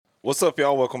What's up,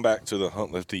 y'all? Welcome back to the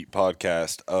Hunt, Lift, Eat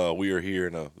podcast. We are here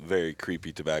in a very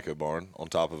creepy tobacco barn on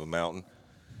top of a mountain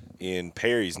in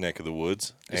Perry's neck of the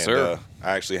woods. Yes, and sir.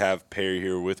 I actually have Perry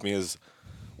here with me as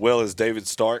well as David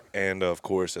Stark and, of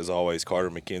course, as always, Carter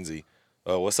McKenzie.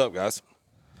 What's up, guys?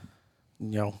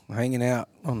 Hanging out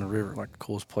on the river like the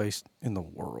coolest place in the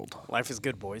world. Life is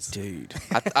good, boys. Dude.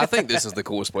 I think this is the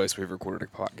coolest place we've recorded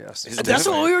a podcast. That's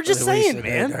what we were just saying,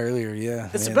 man. Earlier, yeah.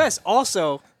 It's the man. best.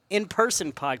 Also,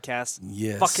 in-person podcast.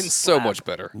 Yes. Fucking So slap. much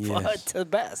better. Yes. Fuck, the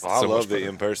best. I So love much the better.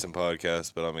 in-person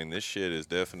podcast, but, I mean, this shit is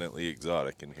definitely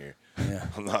exotic in here. Yeah.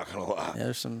 I'm not going to lie.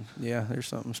 There's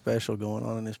something special going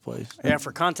on in this place. Yeah,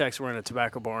 for context, we're in a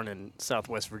tobacco barn in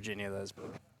Southwest Virginia that's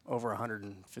over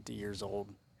 150 years old,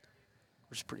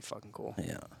 which is pretty fucking cool.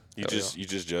 Yeah. You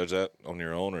just judge that on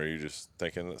your own, or are you just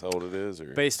thinking that's how old it is?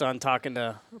 Or Based on talking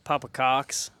to Papa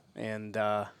Cox, and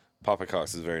Papa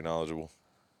Cox is very knowledgeable.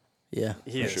 Yeah.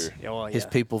 he is. sure. Yeah, well, His yeah.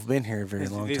 people have been here a very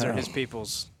long These time. are his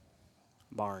people's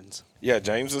barns. Yeah,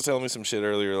 James was telling me some shit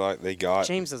earlier. Like they got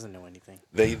James doesn't know anything.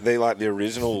 they like the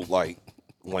original like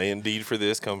land deed for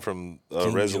this come from a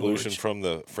King resolution George. from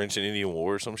the French and Indian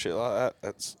War or some shit like that.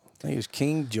 That's I think it was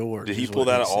King George. did he is pull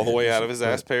what that all the said. way out of his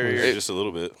ass, Perry, or It- just a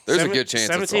little bit? There's a good chance it's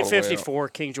all the way out. 1754,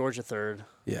 King George III.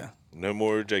 Yeah. No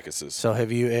more Jacuses. So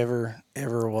have you ever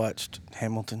watched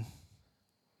Hamilton?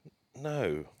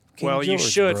 No, King Well, you George,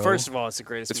 should. bro. First of all, it's the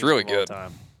greatest. It's musical really of all good.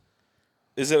 time.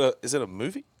 is it a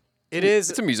movie? It is.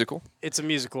 It's a musical. It's a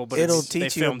musical, but It'll they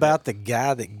teach you filmed about the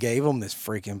guy that gave them this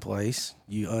freaking place,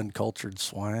 you uncultured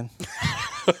swine.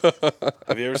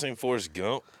 Have you ever seen Forrest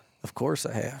Gump? Of course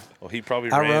I have. Well, he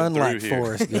probably I ran run through like here.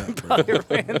 Forrest Gump. bro. it.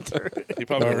 Ran through it. He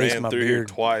probably Or at least ran my through here beard.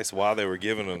 twice while they were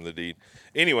giving him the deed.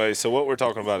 Anyway, so what we're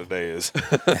talking about today is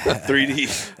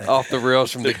 3D Off the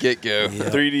rails from the get-go.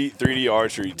 3D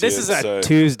archery tips. This is a So-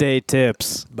 Tuesday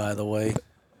tips. By the way,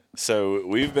 So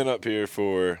we've been up here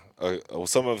for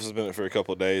some of us have been up for a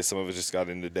couple of days. Some of us just got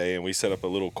in today, and we set up a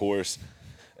little course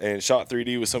and shot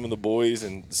 3D with some of the boys.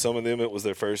 And some of them it was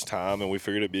their first time, and we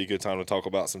figured it'd be a good time to talk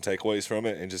about some takeaways from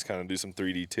it and just kind of do some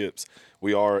 3D tips.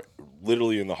 We are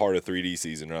literally in the heart of 3D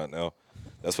season right now.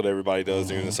 That's what everybody does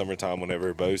during the summertime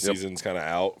whenever bow season's kind of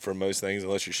out for most things,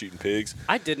 unless you're shooting pigs.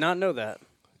 I did not know that.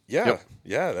 Yeah, Yep.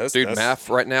 yeah, that's Dude, MAF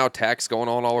right now, tax going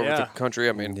on all over Yeah. the country.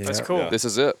 I mean, That's Yeah. cool. Yeah. this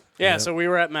is it. Yeah, so we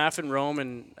were at MAF in Rome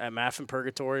and at MAF in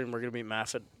Purgatory, and we're gonna be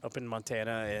MAF up in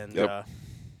Montana and Yep.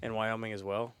 in Wyoming as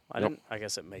well. I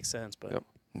guess it makes sense, but Yep.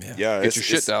 yeah. Yeah, Get your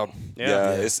shit down.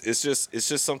 Yeah, Yeah. it's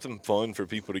just something fun for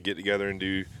people to get together and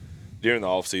do during the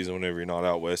off season whenever you're not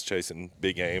out west chasing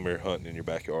big game or hunting in your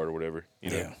backyard or whatever. You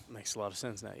know. Yeah. makes a lot of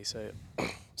sense now you say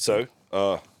it. So,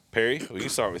 Perry, we can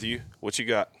start with you. What you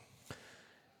got?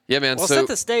 Yeah, man. Well, so set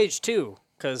the stage too,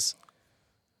 because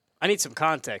I need some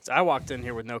context. I walked in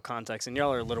here with no context, and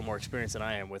y'all are a little more experienced than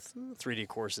I am with 3D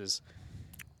courses.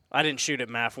 I didn't shoot at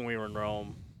MAF when we were in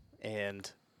Rome,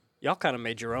 and y'all kind of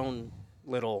made your own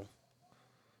little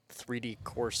 3D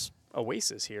course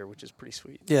oasis here, which is pretty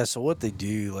sweet. Yeah, so what they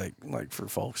do, like for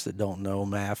folks that don't know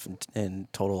MAF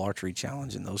and Total Archery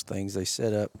Challenge and those things, they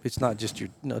set up. It's not just your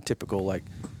typical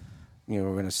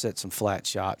we're going to set some flat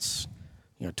shots,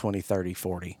 20, 30,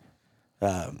 40.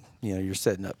 You're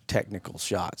setting up technical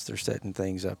shots. They're setting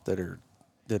things up that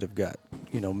have got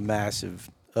massive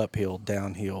uphill,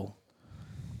 downhill,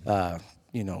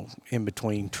 in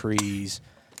between trees,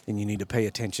 and you need to pay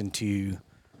attention to,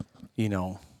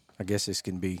 I guess I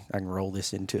can roll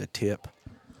this into a tip.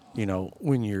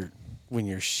 When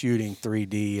you're shooting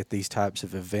 3D at these types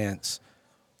of events,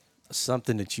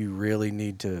 something that you really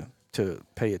need to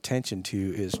pay attention to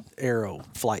is arrow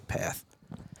flight path,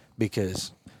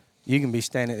 because you can be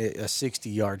standing at a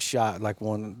 60-yard shot like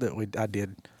one that I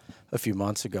did a few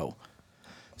months ago.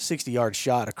 60-yard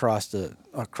shot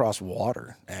across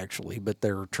water, actually, but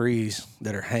there are trees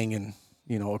that are hanging,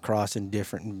 across in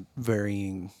different and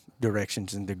varying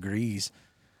directions and degrees,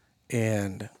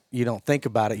 and you don't think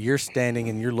about it. You're standing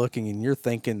and you're looking and you're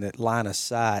thinking that line of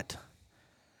sight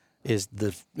is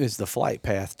the flight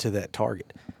path to that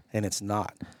target, and it's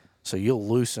not. So you'll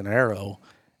loose an arrow,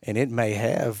 and it may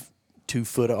have 2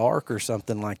 foot of arc or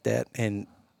something like that, and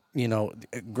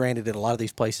granted, at a lot of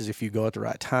these places, if you go at the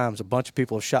right times, a bunch of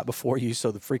people have shot before you, so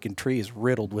the freaking tree is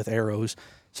riddled with arrows,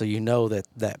 so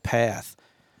that path.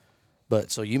 But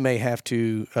so you may have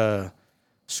to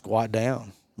squat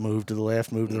down, move to the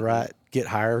left, move to the right, get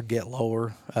higher, get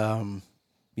lower.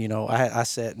 I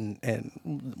sat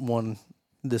and won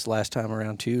this last time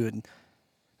around too,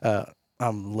 and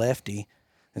I'm lefty,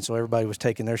 and so everybody was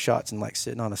taking their shots and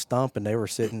sitting on a stump, and they were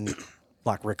sitting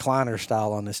like recliner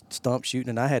style on this stump shooting,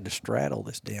 and I had to straddle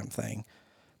this damn thing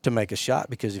to make a shot,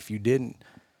 because if you didn't,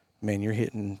 man, you're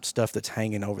hitting stuff that's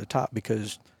hanging over the top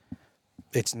because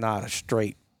it's not a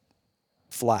straight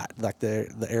flight. Like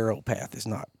the arrow path is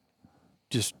not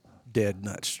just dead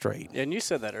nut straight. Yeah, and you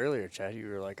said that earlier, Chad. You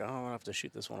were like, "Oh, I'm gonna have to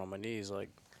shoot this one on my knees, like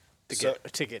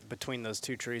to get between those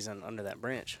two trees and under that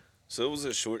branch." So it was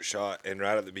a short shot, and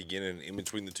right at the beginning, in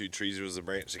between the two trees, there was a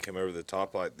branch that came over the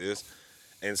top like this.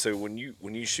 And so when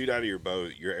you shoot out of your bow,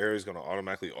 your arrow is going to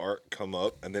automatically come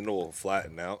up, and then it will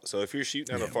flatten out. So if you're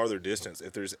shooting at a farther distance,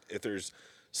 if there's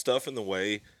stuff in the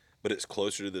way, but it's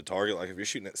closer to the target, like if you're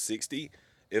shooting at 60,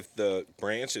 if the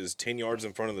branch is 10 yards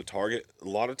in front of the target, a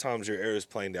lot of times your arrow is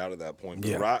planed out at that point.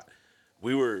 But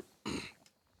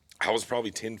I was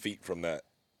probably 10 feet from that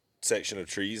section of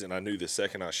trees, and I knew the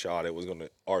second I shot, it was going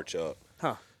to arch up.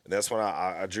 Huh. And that's when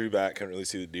I drew back, couldn't really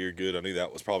see the deer good. I knew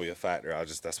that was probably a factor.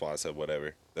 That's why I said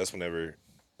whatever. That's whenever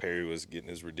Perry was getting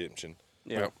his redemption.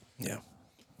 Yeah. Yeah.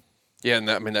 Yeah, and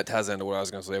that ties into what I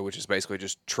was going to say, which is basically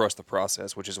just trust the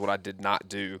process, which is what I did not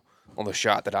do on the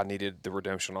shot that I needed the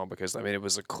redemption on because, it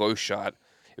was a close shot.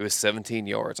 It was 17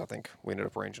 yards, I think. We ended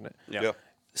up ranging it. Yeah.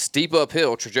 Steep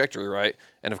uphill trajectory, right?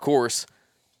 And, of course,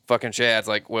 fucking Chad's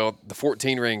like, well, the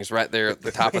 14 ring is right there at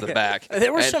the top of the back.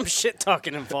 There was some shit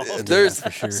talking involved.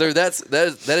 So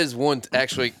that is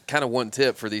one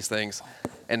tip for these things.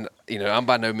 And I'm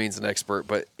by no means an expert,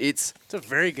 but it's a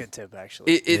very good tip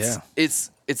actually.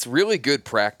 It's really good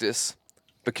practice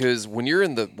because when you're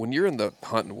in the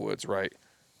hunting woods, right?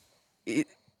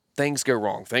 Things go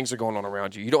wrong. Things are going on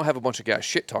around you. You don't have a bunch of guys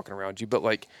shit talking around you, but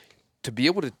like to be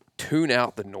able to tune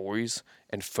out the noise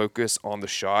and focus on the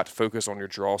shot, focus on your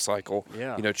draw cycle.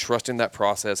 Yeah. Trusting that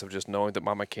process of just knowing that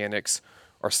my mechanics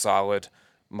are solid,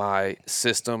 my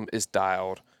system is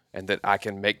dialed, and that I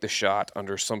can make the shot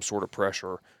under some sort of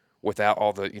pressure without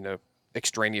all the,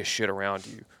 extraneous shit around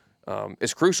you.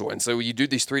 Is crucial. And so you do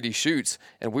these 3D shoots,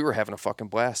 and we were having a fucking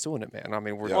blast doing it, man. I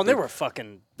mean, they were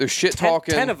fucking. There's shit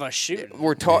talking. 10 of us shooting.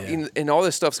 We're talking, and all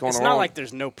this stuff's going on. It's not like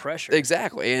there's no pressure.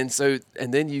 Exactly. And so,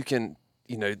 and then you can,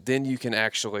 then you can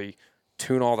actually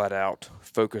tune all that out,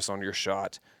 focus on your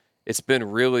shot. It's been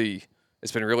really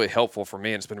helpful for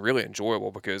me, and it's been really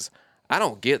enjoyable because I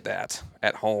don't get that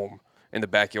at home in the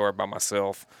backyard by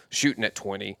myself, shooting at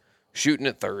 20. Shooting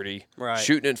at 30, right.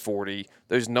 Shooting at 40,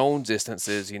 those known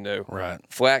distances, right.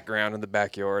 Flat ground in the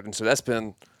backyard. And so that's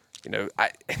been,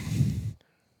 I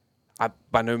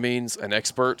by no means an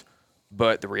expert,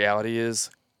 but the reality is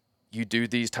you do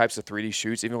these types of 3D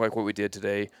shoots, even like what we did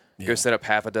today, go set up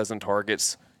half a dozen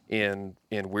targets in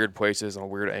weird places on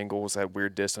weird angles at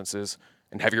weird distances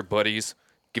and have your buddies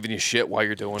giving you shit while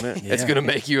you're doing it. It's going to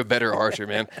make you a better archer,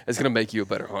 man. It's going to make you a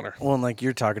better hunter. Well, and like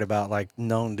you're talking about like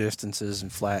known distances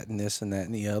and flat and this and that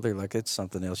and the other, like it's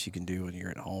something else you can do when you're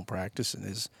at home practicing.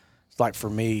 It's like for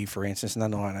me, for instance, and I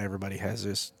know not everybody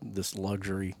has this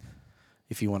luxury,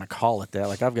 if you want to call it that.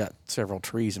 Like I've got several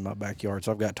trees in my backyard,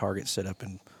 so I've got targets set up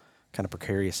in kind of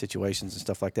precarious situations and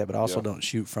stuff like that, but I also don't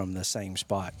shoot from the same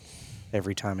spot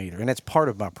every time either. And that's part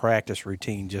of my practice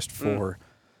routine just for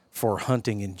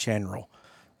hunting in general.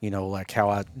 Like how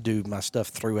I do my stuff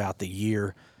throughout the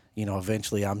year.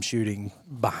 Eventually I'm shooting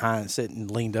sitting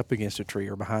leaned up against a tree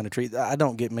or behind a tree. I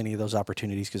don't get many of those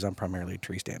opportunities because I'm primarily a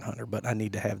tree stand hunter, but I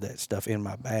need to have that stuff in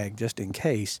my bag just in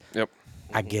case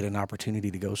I get an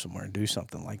opportunity to go somewhere and do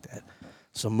something like that.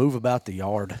 So move about the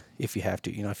yard if you have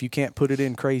to. If you can't put it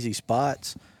in crazy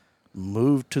spots,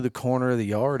 move to the corner of the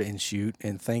yard and shoot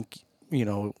and think,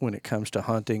 when it comes to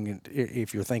hunting, and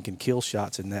if you're thinking kill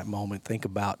shots in that moment, think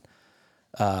about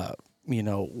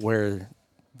where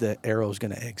the arrow is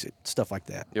going to exit, stuff like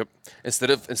that. Yep.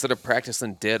 Instead of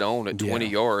practicing dead on at 20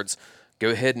 yards, go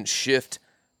ahead and shift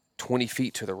 20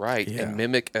 feet to the right and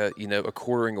mimic a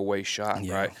quartering away shot,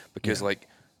 right? Because like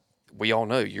we all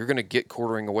know, you're going to get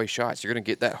quartering away shots. You're going to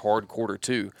get that hard quarter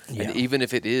too. Yeah. And even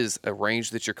if it is a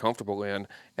range that you're comfortable in,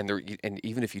 and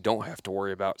even if you don't have to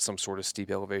worry about some sort of steep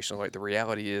elevation, like the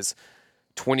reality is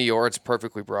 20 yards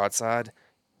perfectly broadside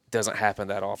doesn't happen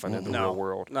that often in the real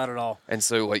world. Not at all. And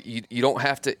so like you don't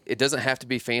have to, it doesn't have to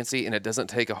be fancy, and it doesn't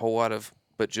take a whole lot of,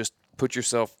 but just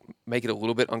make it a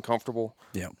little bit uncomfortable.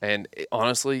 Yeah. And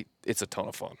honestly, it's a ton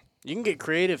of fun. You can get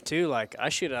creative too. Like I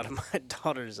shoot out of my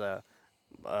daughter's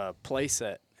play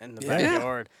set in the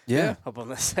backyard. Yeah. Up on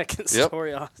the second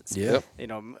story. Yep.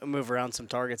 Move around some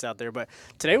targets out there. But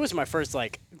today was my first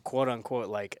quote unquote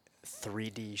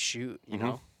 3D shoot, you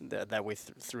know, that we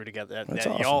threw together, that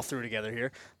awesome. y'all threw together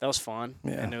here. That was fun.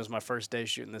 Yeah. And it was my first day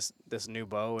shooting this new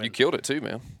bow. And you killed it too,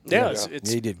 man. Yeah,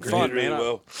 it's you did great. fun, really man.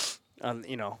 well.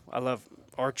 I love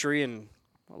archery and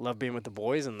I love being with the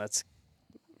boys, and that's,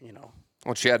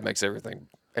 Well, Chad makes everything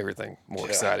more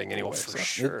exciting anyway. for So.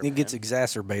 sure. It gets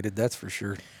exacerbated, that's for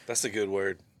sure. That's a good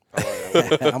word.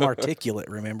 I'm articulate,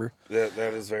 remember? That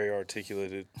is very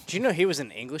articulated. Do you know he was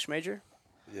an English major?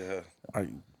 Yeah,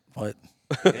 What?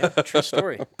 Yeah, true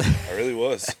story. I really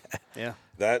was. Yeah.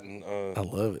 That and I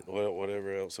love it.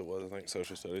 whatever else it was. I think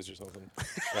social studies or something.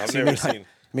 I've never seen.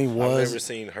 I mean, I've never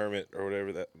seen Hermit or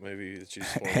whatever that movie that you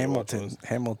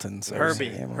Hamilton's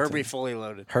Herbie fully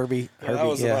loaded. Herbie. That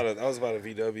was about a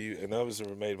VW, and that was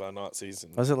made by Nazis.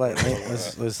 And Was it like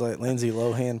was like Lindsay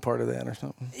Lohan part of that or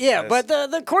something? Yeah, but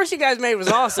the course you guys made was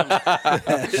awesome.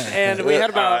 And we had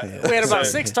about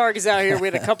 6 targets out here. We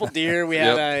had a couple deer. We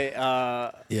had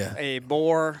a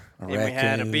boar, and we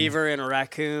had a beaver and a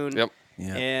raccoon. Yep.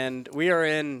 Yeah. And we are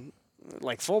in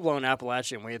like full blown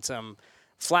Appalachian. We had some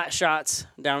flat shots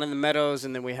down in the meadows,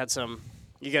 and then we had some.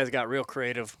 You guys got real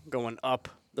creative going up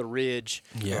the ridge.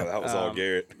 Yeah. that was all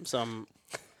Garrett. Some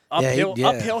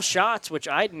uphill shots, which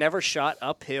I'd never shot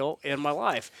uphill in my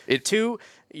life. To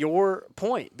your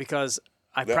point, because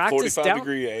I That practiced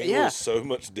 45-degree angle is so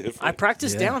much different. I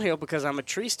practiced downhill because I'm a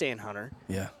tree stand hunter.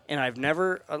 Yeah. And I've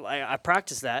never I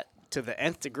practiced that to the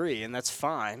nth degree, and that's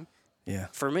fine. Yeah.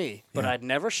 For me, but I'd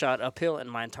never shot uphill in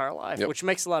my entire life, Yep. which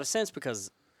makes a lot of sense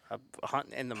because I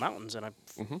hunt in the mountains, and I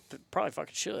probably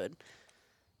fucking should.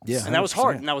 Yeah. And that was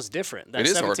hard, 100%. and that was different. That It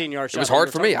is hard. 17-yard shot. It was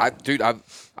hard for me. I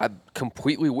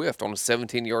completely whiffed on a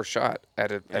 17-yard shot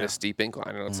at a steep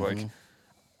incline, and it's like,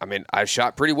 I mean, I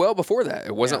shot pretty well before that.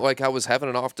 It wasn't like I was having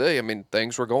an off day. I mean,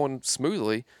 things were going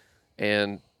smoothly,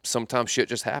 and sometimes shit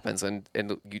just happens. And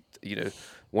you know,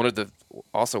 one of the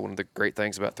great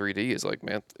things about 3D is like,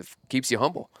 man, it keeps you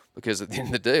humble because at the end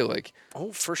of the day, like,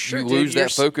 for sure, you dude. lose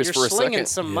that focus you're for a slinging second.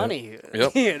 some money,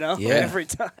 Yep. you know, every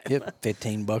time. Yep,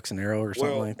 $15 an arrow or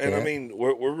something like that. And I mean,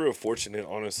 we're real fortunate,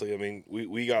 honestly. I mean,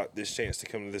 we got this chance to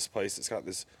come to this place. It's got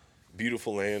this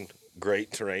beautiful land,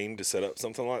 great terrain to set up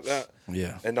something like that.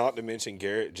 Yeah. And not to mention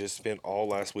Garrett just spent all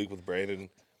last week with Brandon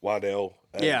Waddell.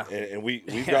 And we've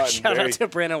gotten Shout out to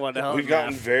Brandon Waddell. We've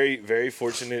gotten very, very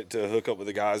fortunate to hook up with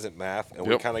the guys at MAF, and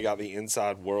we Yep. kind of got the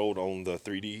inside world on the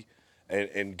 3D.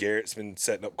 And Garrett's been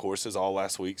setting up courses all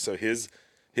last week, so his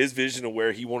vision of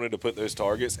where he wanted to put those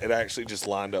targets, it actually just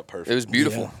lined up perfect. it was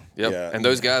beautiful. Yeah. Yep. Yeah. And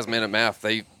those guys, man, at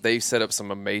MAF, they set up some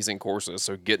amazing courses.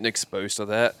 So getting exposed to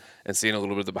that and seeing a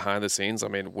little bit of the behind the scenes, I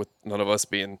mean, with none of us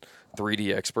being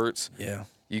 3D experts, Yeah.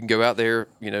 you can go out there,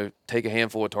 you know, take a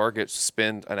handful of targets,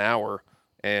 spend an hour,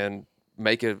 and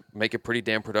make a pretty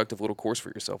damn productive little course for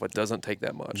yourself. It doesn't take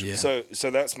that much. Yeah. So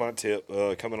that's my tip.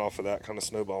 Coming off of that, kind of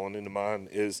snowballing into mine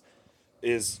is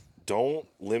don't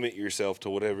limit yourself to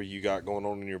whatever you got going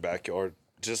on in your backyard.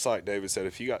 Just like David said,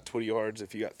 if you got 20 yards,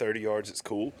 if you got 30 yards, it's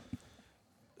cool.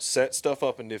 Set stuff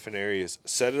up in different areas.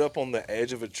 Set it up on the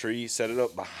edge of a tree. Set it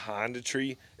up behind a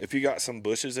tree. If you got some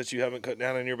bushes that you haven't cut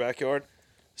down in your backyard,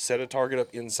 set a target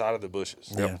up inside of the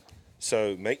bushes. Yeah.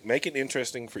 So make it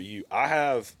interesting for you. I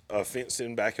have a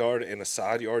fenced-in backyard and a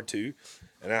side yard too,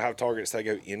 and I have targets that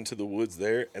go into the woods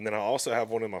there. And then I also have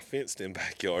one in my fenced-in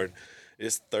backyard.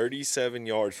 It's 37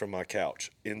 yards from my couch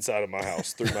inside of my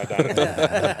house through my dining room.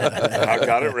 I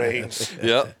got it ranged.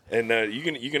 Yep. And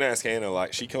you can ask Anna,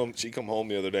 like she come home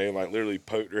the other day and like literally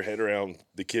poked her head around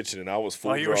the kitchen, and I was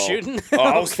full draw. you were shooting? Oh,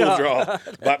 I was full draw,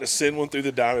 about to send one through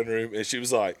the dining room, and she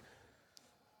was like,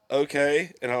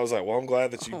 "Okay," and I was like, "Well, I'm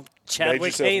glad that you Chadwick made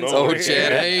yourself Haynes known." Oh,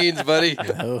 Chad Haynes, buddy.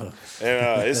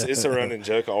 And it's a running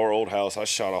joke. Our old house, I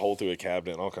shot a hole through a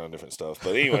cabinet and all kind of different stuff.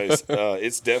 But anyways,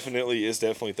 it's definitely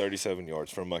 37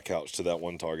 yards from my couch to that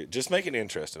one target. Just make it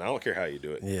interesting. I don't care how you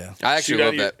do it. Yeah. I actually Shoot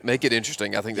love out that. Make it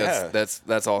interesting. I think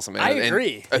that's awesome, man. I And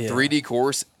agree. a 3D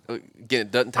course, again,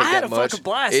 it doesn't take I had that a much. fucking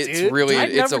blast, it's dude. really,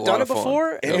 I'd it's a never lot done of it fun.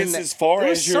 before. And And it's as far it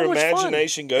was as your so much fun.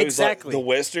 imagination goes. Exactly. Like the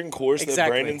Western course that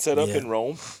Exactly. Brandon set up Yeah. in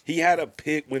Rome, he had a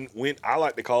pig. When I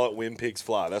like to call it when pigs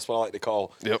fly. That's what I like to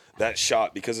call that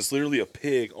shot, because it's literally a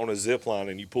pig on a zip line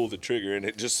and you pull the trigger and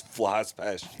it just flies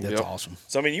past you. That's awesome.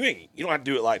 So I mean, you don't have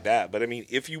to do it like that, but I mean,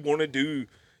 if you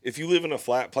live in a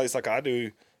flat place like I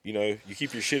do, you know, you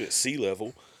keep your shit at sea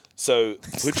level. So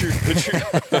put your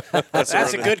That's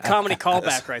a good comedy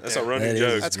callback right there. That's a running That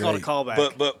joke. is That's called a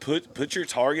callback. But put your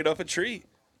target up a tree.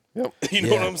 Yep. You know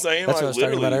what I'm saying? That's like, what I was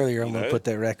talking about literally, earlier. I'm you going to know? put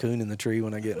that raccoon in the tree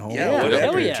when I get home. Yeah, I'll put it whatever.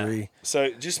 up in Hell a yeah. tree.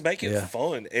 So just make it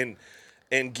fun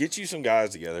and get you some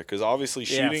guys together, because obviously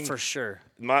shooting yeah, for sure.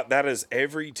 that is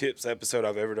every tips episode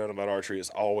I've ever done about archery is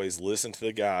always listen to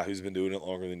the guy who's been doing it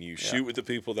longer than you. Shoot with the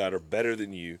people that are better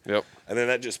than you. Yep. And then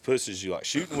that just pushes you. Like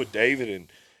shooting with David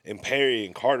and Perry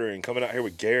and Carter and coming out here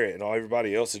with Garrett and all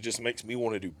everybody else, it just makes me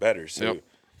want to do better.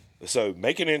 So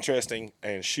make it interesting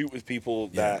and shoot with people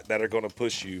that are going to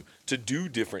push you to do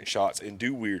different shots and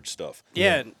do weird stuff.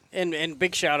 Yeah, and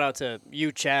big shout out to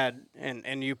you, Chad,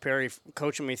 and you, Perry,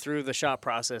 coaching me through the shot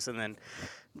process, and then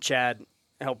Chad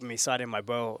helping me sight in my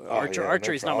bow. No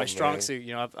Archery is not my problem, strong man. suit.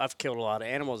 You know, I've killed a lot of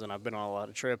animals and I've been on a lot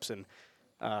of trips, and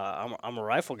I'm a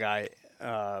rifle guy.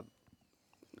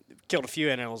 Killed a few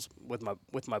animals with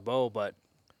my bow, but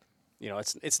you know,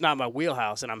 it's not my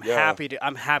wheelhouse, and I'm happy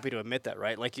to admit that,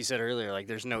 right? Like you said earlier, like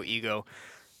there's no ego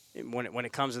when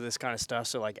it comes to this kind of stuff.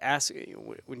 So like ask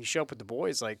when you show up with the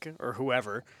boys, like, or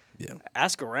whoever,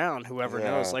 ask around whoever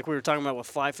knows. Like we were talking about with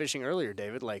fly fishing earlier,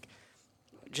 David, like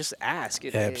just ask.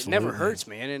 It never hurts,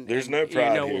 man. And There's no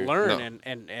pride here. Learn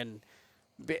and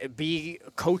be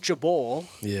coachable,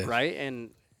 right? And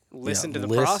listen to the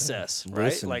process, right?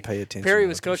 Listen, like pay attention Perry to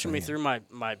was what they're coaching me saying. through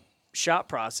my shot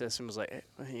process and was like,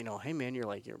 you know, hey man, you're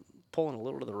pulling a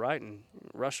little to the right and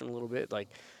rushing a little bit, like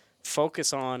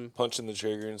focus on punching the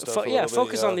trigger and stuff.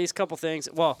 Focus on these couple things.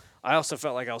 Well, I also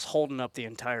felt like I was holding up the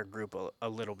entire group a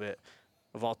little bit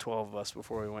of all 12 of us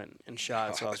before we went and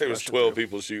shot. So I was there was rushing 12 through.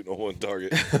 people shooting on one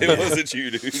target. It wasn't you,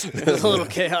 dude. It was a little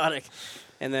chaotic.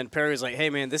 And then Perry was like, hey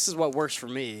man, this is what works for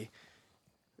me.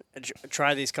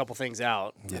 Try these couple things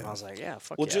out. And I was like, yeah,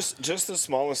 fuck well, yeah. just the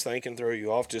smallest thing can throw you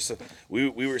off. Just we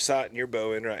were sighting your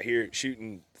bow in right here,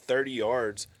 shooting 30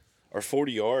 yards or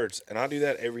 40 yards, and I do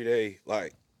that every day,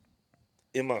 like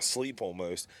in my sleep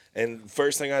almost. And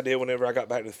first thing I did whenever I got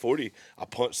back to the 40, I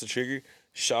punched the trigger,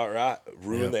 shot right,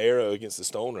 ruined the arrow against the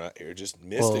stone right here, just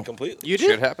missed it completely. You did?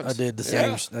 Shit happens. I did the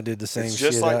same. I did the same It's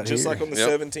shit just like out here. on the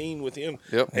 17 with him.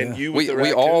 Yep. And you with the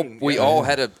we raccoon. all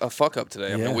had a fuck up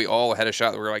today. I Yeah. mean, we all had a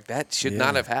shot that we were like, that should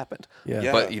not have happened.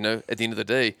 Yeah. But you know, at the end of the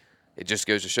day, it just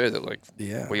goes to show that like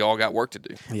we all got work to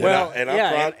do. Yeah. Well,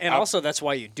 I also that's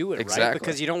why you do it, right? Exactly.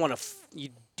 Because you don't want to. You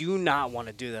do not want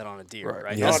to do that on a deer,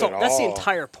 right? Yeah. That's, Not at that's the all.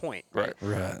 entire point, Right.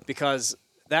 Right. Because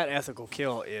that ethical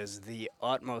kill is the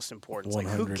utmost importance. Like,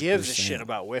 who gives a 100%. shit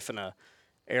about whiffing a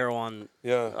arrow on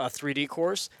Yeah. a 3D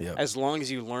course? Yep. As long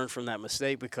as you learn from that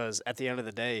mistake, because at the end of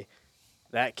the day,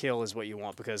 that kill is what you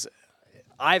want. Because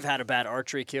I've had a bad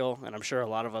archery kill, and I'm sure a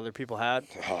lot of other people had.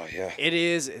 Oh, yeah. It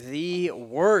is the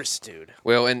worst, dude.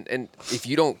 Well, and if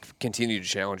you don't continue to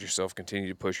challenge yourself, continue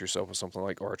to push yourself with something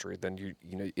like archery, then you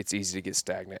know it's easy to get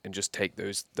stagnant and just take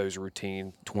those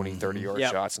routine 20, 30-yard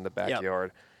Yep. shots in the Yep.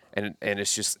 backyard. And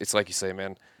it's like you say,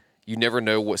 man, you never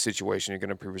know what situation you're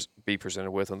going to be presented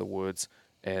with in the woods,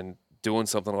 and doing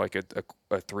something like a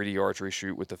 3D archery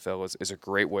shoot with the fellas is a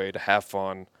great way to have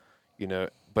fun, you know,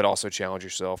 but also challenge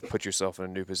yourself, put yourself in a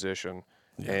new position,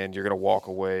 and you're going to walk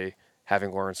away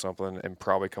having learned something and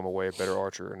probably come away a better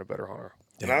archer and a better hunter.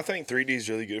 And I think 3D is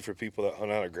really good for people that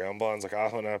hunt out of ground blinds. Like I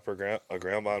hunt out a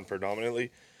ground blind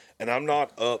predominantly, and I'm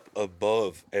not up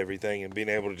above everything and being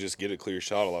able to just get a clear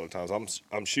shot a lot of times.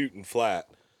 I'm shooting flat,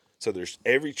 so there's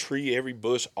every tree, every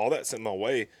bush, all that's in my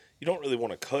way. You don't really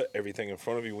want to cut everything in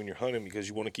front of you when you're hunting because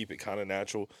you want to keep it kind of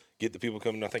natural. Get the people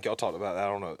coming. I think y'all talked about that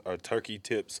on a turkey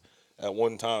tips at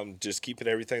one time. Just keeping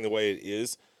everything the way it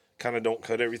is. Kind of don't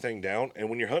cut everything down.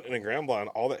 And when you're hunting a ground blind,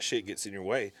 all that shit gets in your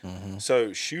way.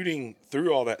 So shooting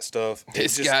through all that stuff.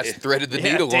 This guy's threaded the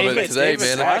Yeah, needle on it David- today,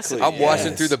 David's man. exactly, I'm watching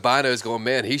yes. through the binos going,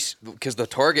 man, because the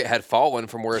target had fallen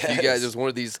from where a few guys, it was one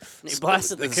of these He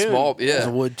blasted the coon. small, It was yeah,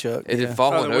 a woodchuck. it yeah. had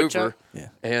fallen Oh, the over. woodchuck? Yeah.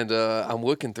 And I'm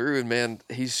looking through, and man,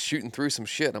 he's shooting through some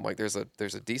shit. And I'm like, there's a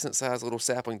decent sized little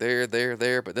sapling there,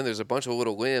 but then there's a bunch of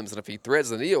little limbs, and if he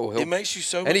threads the needle, he'll. It makes you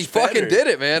so much and he fucking better. did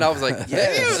it, man. I was like, yeah,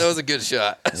 that was a good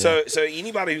shot. So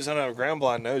anybody who's hunting out a ground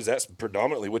blind knows that's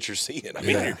predominantly what you're seeing. I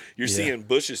mean, you're seeing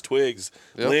bushes, twigs,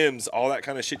 limbs, all that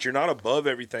kind of shit. You're not above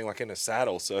everything like in a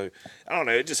saddle. So I don't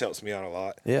know. It just helps me out a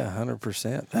lot. Yeah,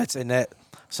 100%. That's in that.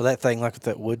 So that thing, like with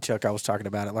that woodchuck I was talking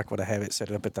about, it like what I have it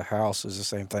set up at the house is the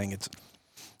same thing.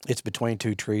 It's between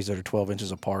two trees that are 12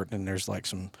 inches apart, and there's like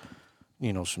some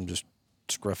just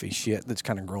scruffy shit that's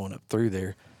kind of growing up through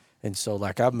there. And so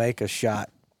like I make a shot.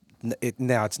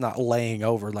 Now it's not laying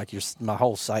over like my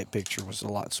whole sight picture was a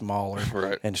lot smaller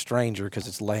Right. and stranger because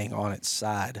it's laying on its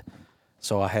side.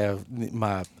 So I have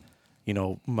my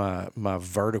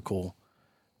vertical,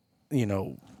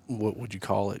 what would you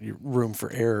call it? Your room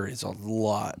for error is a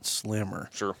lot slimmer.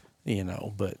 Sure.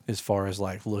 But as far as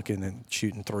like looking and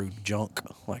shooting through junk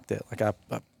like that, like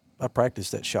I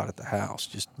practiced that shot at the house,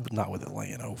 just not with it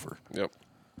laying over. Yep.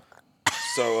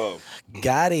 So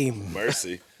Got him.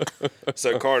 mercy.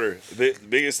 So Carter, the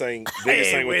biggest thing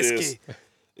with whiskey.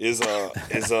 this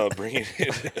is bringing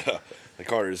in.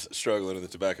 Carter's struggling in the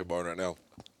tobacco barn right now.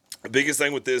 The biggest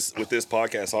thing with this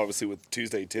podcast, obviously with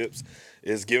Tuesday Tips,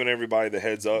 is giving everybody the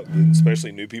heads up, and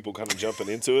especially new people kind of jumping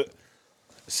into it.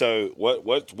 So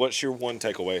what's your one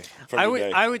takeaway from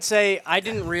today? I would say I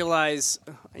didn't realize,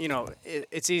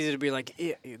 it's easy to be like,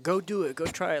 yeah, go do it, go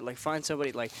try it, like find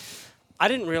somebody. Like, I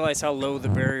didn't realize how low the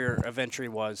barrier of entry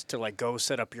was to like go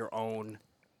set up your own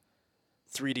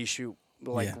 3D shoot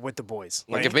with the boys.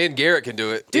 Like if me and Garrett can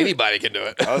do it, anybody can do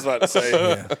it. I was about to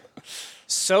say,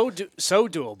 so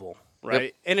doable, right?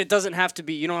 Yep. And it doesn't have to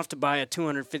be. You don't have to buy a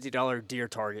 $250 deer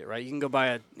target, right? You can go buy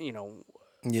a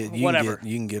whatever.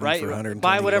 You can get right? them for $120.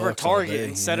 Buy whatever target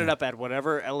and set it up at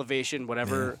whatever elevation,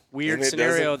 whatever weird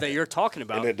scenario that you're talking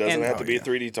about. And it doesn't have to be a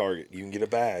 3D target. You can get a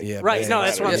bag. Yeah, right. No,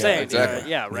 that's what I'm saying. Exactly.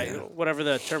 Yeah, right. Yeah. Whatever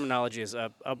the terminology is,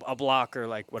 a block or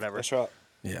like whatever. That's right.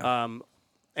 Yeah.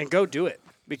 And go do it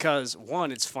because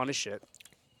one, it's fun as shit.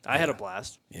 I had a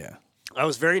blast. Yeah. I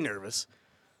was very nervous,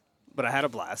 but I had a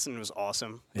blast and it was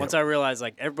awesome. Yep. Once I realized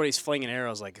like everybody's flinging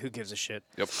arrows, like who gives a shit?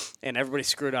 Yep. And everybody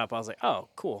screwed up. I was like, oh,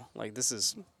 cool. Like this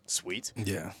is sweet.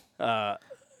 Yeah.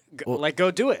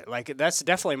 Go do it. Like that's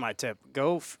definitely my tip.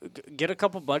 Go get a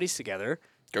couple buddies together.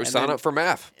 Go sign up for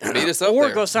MAF. Meet us up or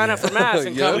there. Go sign up for MAF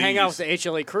and come hang out with Please. the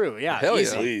HLE crew. Yeah, Hell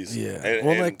easy. yeah. Please. Yeah.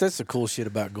 And, like that's the cool shit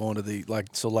about going to the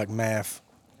like MAF,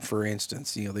 for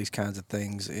instance, these kinds of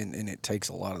things, and it takes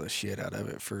a lot of the shit out of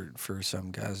it for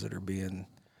some guys that are being,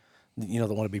 that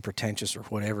want to be pretentious or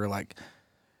whatever. Like,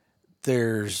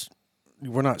 we're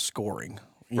not scoring.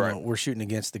 We're shooting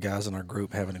against the guys in our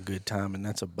group having a good time, and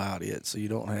that's about it. So you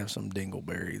don't have some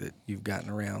dingleberry that you've gotten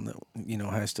around that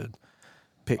has to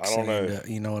pick I don't sand know. up,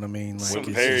 you know what I mean? Like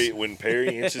When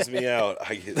Perry inches me out,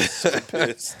 I get so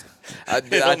pissed.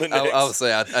 I'll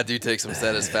say I do take some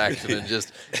satisfaction in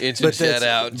just inching shit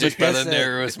out just by the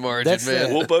narrowest margin,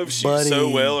 man. We'll both shoot so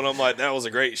well, and I'm like, that was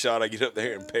a great shot. I get up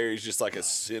there, and Perry's just like a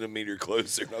centimeter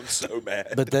closer, and I'm so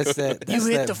mad. But that's that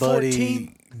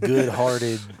buddy,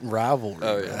 good-hearted rivalry.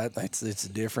 Oh, yeah. Right? It's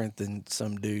different than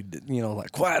some dude that,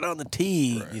 like, quiet on the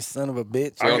tee, you son of a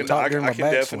bitch. I can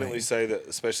definitely say that,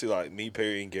 especially like me,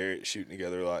 Perry, and Garrett shooting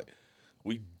together, like,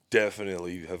 we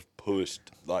definitely have pushed,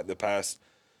 like, the past –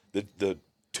 the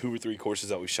 2 or 3 courses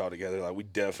that we shot together, like we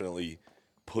definitely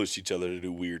push each other to do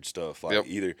weird stuff. Like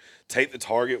either take the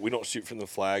target, we don't shoot from the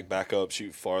flag, back up,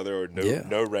 shoot farther, or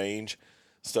no range,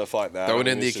 stuff like that. Throwing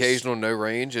in the occasional no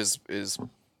range is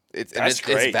it's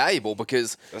valuable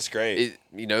because that's great.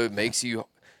 It makes you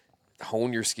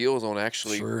hone your skills on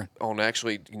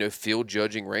actually field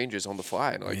judging ranges on the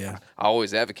fly. And I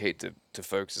always advocate to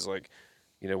folks is like,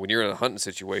 when you're in a hunting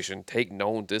situation, take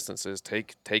known distances,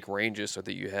 take ranges so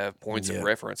that you have points of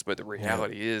reference. But the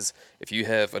reality is, if you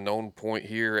have a known point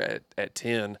here at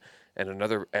 10 and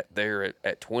another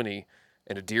at 20,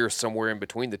 and a deer somewhere in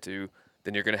between the two,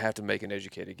 then you're going to have to make an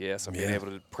educated guess on being able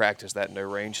to practice that no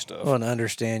range stuff. Well, and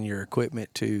understand your equipment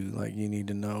too. Like you need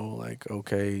to know, like,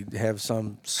 okay, have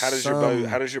some. How does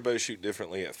your bow shoot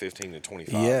differently at 15 to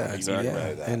 25? Yeah, exactly.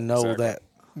 Know that. And know that.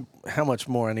 How much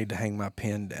more I need to hang my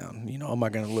pin down? Am I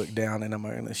going to look down and am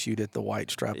I going to shoot at the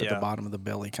white stripe at the bottom of the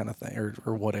belly kind of thing,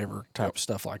 or whatever type of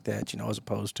stuff like that? As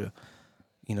opposed to,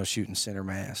 shooting center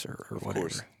mass or whatever.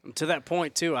 Course. To that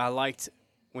point too, I liked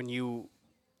when you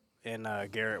and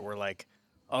Garrett were like,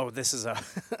 "Oh, this is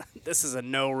a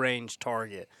no range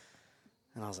target,"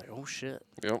 and I was like, "Oh shit."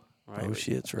 Yep. Right? Oh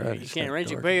shit's right. You can't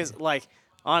range it because, like,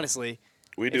 honestly.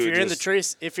 If you're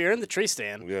in the tree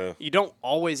stand, you don't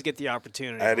always get the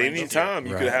opportunity. At any time,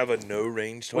 you could have a no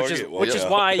range target, which is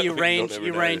why you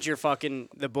range your fucking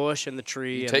the bush and the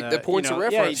tree. Take the points of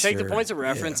reference. Yeah, you take the points of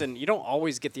reference, and you don't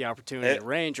always get the opportunity to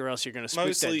range, or else you're going to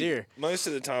spook that deer. Most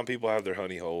of the time, people have their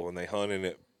honey hole, and they hunt in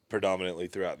it predominantly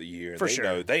throughout the year.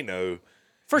 And they know.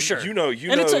 For sure. And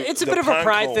it's a bit of a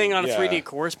pride thing on a 3D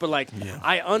course, but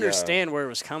I understand where it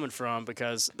was coming from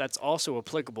because that's also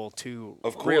applicable to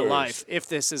real life if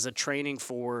this is a training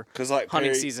for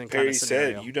hunting season kind of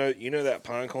scenario. Said, you know that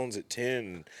pine cone's at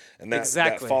 10 and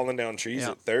that falling down trees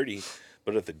at 30.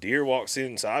 But if the deer walks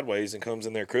in sideways and comes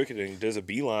in there crooked and does a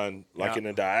beeline in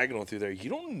a diagonal through there, you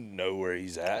don't know where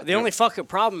he's at. The only fucking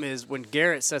problem is when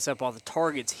Garrett sets up all the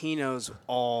targets, he knows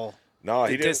all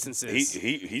the distances.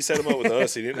 He set him up with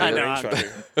us. He didn't have a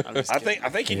rangefinder. I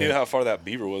think he knew how far that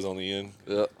beaver was on the end.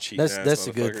 Yep. That's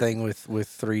a good thing with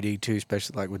 3D too,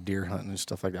 especially like with deer hunting and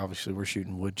stuff like that. Obviously we're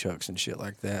shooting woodchucks and shit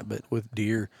like that, but with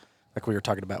deer, like we were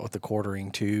talking about with the quartering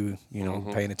too,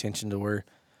 paying attention to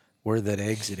where that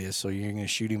exit is. So you're going to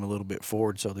shoot him a little bit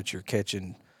forward so that you're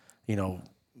catching,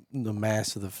 the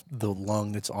mass of the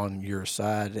lung that's on your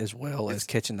side as well as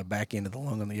catching the back end of the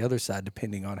lung on the other side,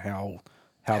 depending on how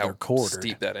they're quartered.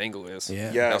 Steep that angle is.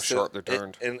 Yeah. How sharp they're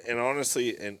turned. And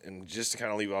honestly, and just to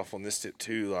kind of leave off on this tip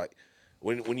too, like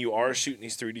when you are shooting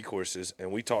these 3D courses,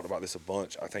 and we talked about this a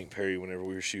bunch, I think, Perry, whenever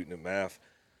we were shooting at MAF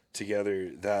together,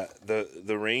 that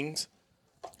the rings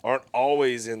aren't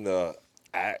always in the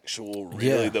actual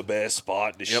the best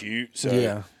spot to shoot.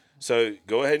 So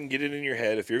go ahead and get it in your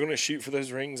head. If you're going to shoot for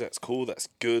those rings, that's cool, that's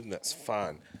good, and that's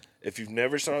fine. if you've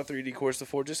never shot a 3D course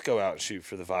before, just go out and shoot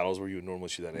for the vitals where you would normally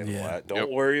shoot that animal Yeah. at.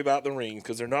 Don't worry about the rings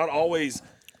because they're not always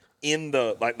in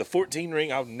the 14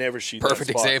 ring. I would never shoot Perfect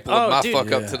that spot. example of my dude.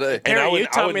 fuck up today. And Harry, you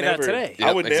taught me that never, today.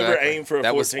 I would Yep, never exactly. aim for a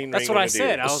That was- 14 ring. That's what on I a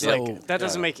said. deer. I was So- like, that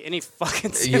doesn't make any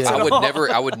fucking sense Yeah. at I would all.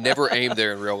 never aim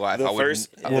there in real life. The I would, first-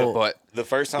 but The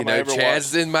first time you I know, ever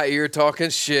Chad's watched, in my ear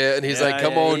talking shit, and he's Yeah, like,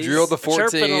 "Come yeah, on, he's drill the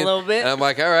chirping 14." a little bit. And I'm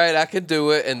like, "All right, I can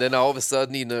do it." And then all of a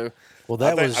sudden, you know, Well,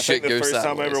 I that think, was I think shit the goes first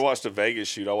time I ever sideways. watched a Vegas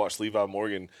shoot, I watched Levi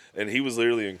Morgan, and he was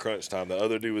literally in crunch time. The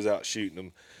other dude was out shooting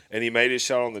him, and he made his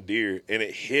shot on the deer, and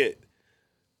it hit.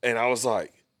 And I was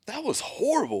like, that was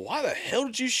horrible. Why the hell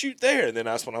did you shoot there? And then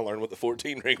that's when I learned what the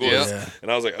 14 ring was. Yeah.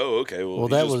 And I was like, oh, okay. Well,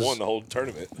 that he just was- won the whole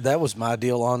tournament. that was my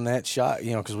deal on that shot,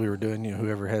 because we were doing,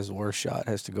 whoever has the worst shot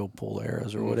has to go pull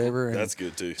arrows or whatever. And That's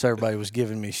good, too. So everybody was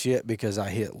giving me shit because I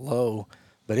hit low,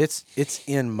 but it's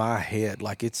in my head.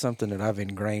 Like, it's something that I've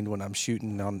ingrained when I'm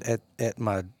shooting at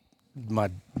my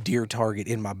deer target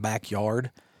in my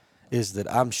backyard, is that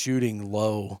I'm shooting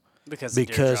low because the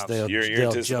deer drops. they'll You're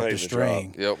jump anticipating the the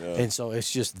string. drop. Yep. And so it's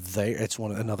just there. It's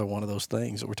another one of those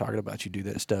things that we're talking about. You do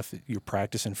that stuff. You're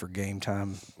practicing for game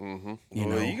time. Mm-hmm. You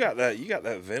Well, know, you got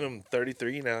that Venom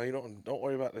 33 now. You don't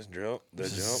worry about this jump. The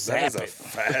jump. That is a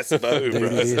fast bow, Dude, bro.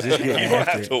 it is. It's You getting don't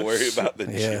after have it. to worry about the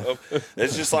Yeah. jump.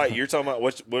 It's just like you're talking about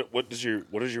what does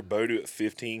your bow do at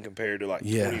 15 compared to like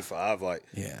Yeah. 25?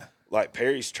 yeah. Like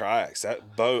Perry's Triax,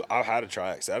 that bow, I've had a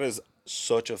Triax. That is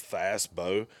such a fast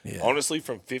bow. Yeah. Honestly,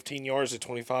 from 15 yards to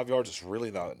 25 yards, it's really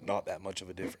not that much of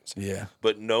a difference. Yeah.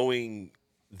 But knowing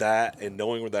that and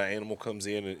knowing where that animal comes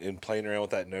in and playing around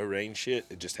with that no range shit,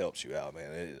 it just helps you out,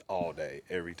 man. All day,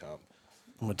 every time.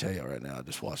 I'm gonna tell you right now. I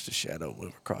just watched a shadow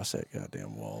move across that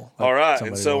goddamn wall. All right, Somebody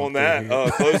and so on walked through that,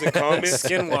 here. closing comments.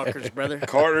 Skinwalkers, brother.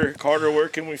 Carter, where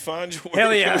can we find you?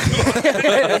 Hell yeah.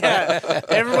 Yeah.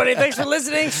 Everybody, thanks for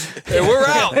listening. Hey, we're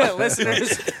out.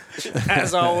 Listeners,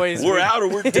 as always, We're out or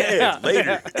we're dead. Yeah.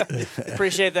 Later.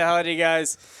 Appreciate the hell out of you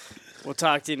guys. We'll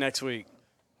talk to you next week.